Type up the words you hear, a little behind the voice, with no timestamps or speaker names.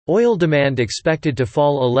Oil demand expected to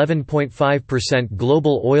fall 11.5%.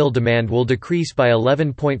 Global oil demand will decrease by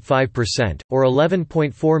 11.5%, or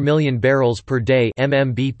 11.4 million barrels per day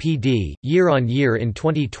 (MMBPD) year-on-year in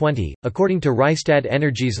 2020. According to Rystad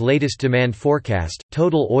Energy's latest demand forecast,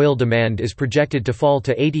 total oil demand is projected to fall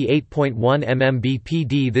to 88.1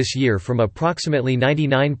 MMBPD this year from approximately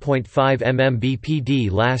 99.5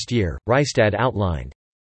 MMBPD last year, Rystad outlined.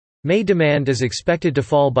 May demand is expected to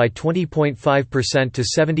fall by 20.5% to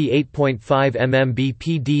 78.5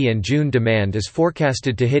 MMBPD and June demand is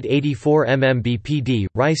forecasted to hit 84 MMBPD.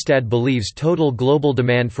 Rystad believes total global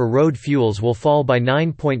demand for road fuels will fall by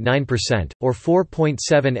 9.9%, or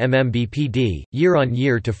 4.7 MMBPD,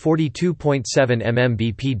 year-on-year to 42.7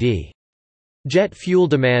 MMBPD. Jet fuel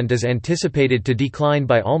demand is anticipated to decline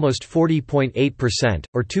by almost 40.8%,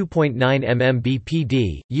 or 2.9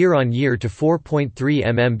 MMBPD, year-on-year to 4.3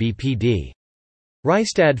 MMBPD.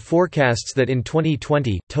 Rystad forecasts that in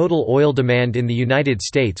 2020, total oil demand in the United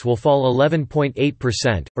States will fall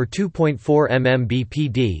 11.8%, or 2.4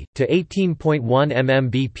 MMBPD, to 18.1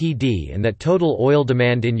 MMBPD and that total oil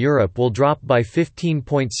demand in Europe will drop by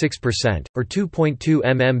 15.6%, or 2.2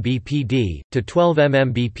 MMBPD, to 12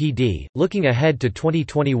 MMBPD. Looking ahead to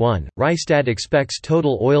 2021, Rystad expects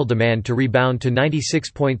total oil demand to rebound to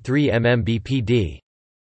 96.3 MMBPD.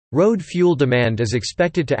 Road fuel demand is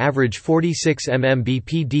expected to average 46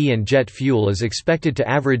 MMBPD and jet fuel is expected to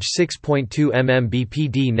average 6.2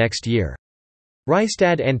 MMBPD next year.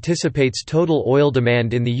 Rystad anticipates total oil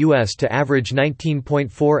demand in the U.S. to average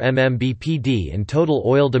 19.4 MMBPD and total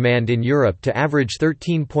oil demand in Europe to average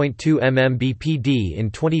 13.2 MMBPD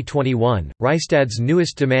in 2021. Rystad's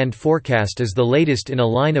newest demand forecast is the latest in a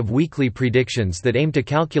line of weekly predictions that aim to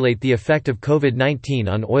calculate the effect of COVID-19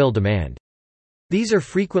 on oil demand. These are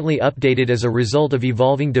frequently updated as a result of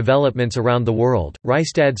evolving developments around the world.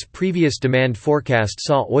 Rystad's previous demand forecast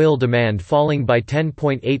saw oil demand falling by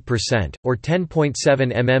 10.8%, or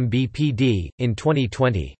 10.7 MMBPD, in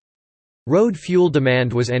 2020. Road fuel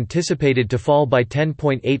demand was anticipated to fall by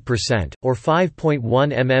 10.8%, or 5.1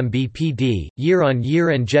 MMBPD,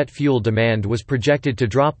 year-on-year and jet fuel demand was projected to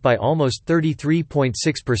drop by almost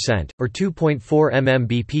 33.6%, or 2.4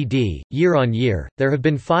 MMBPD, year-on-year. There have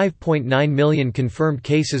been 5.9 million confirmed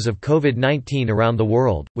cases of COVID-19 around the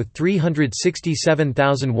world, with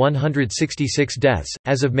 367,166 deaths,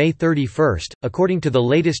 as of May 31, according to the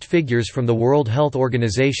latest figures from the World Health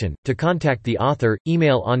Organization. To contact the author,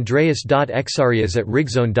 email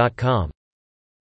andreas.exarias@rigzone.com.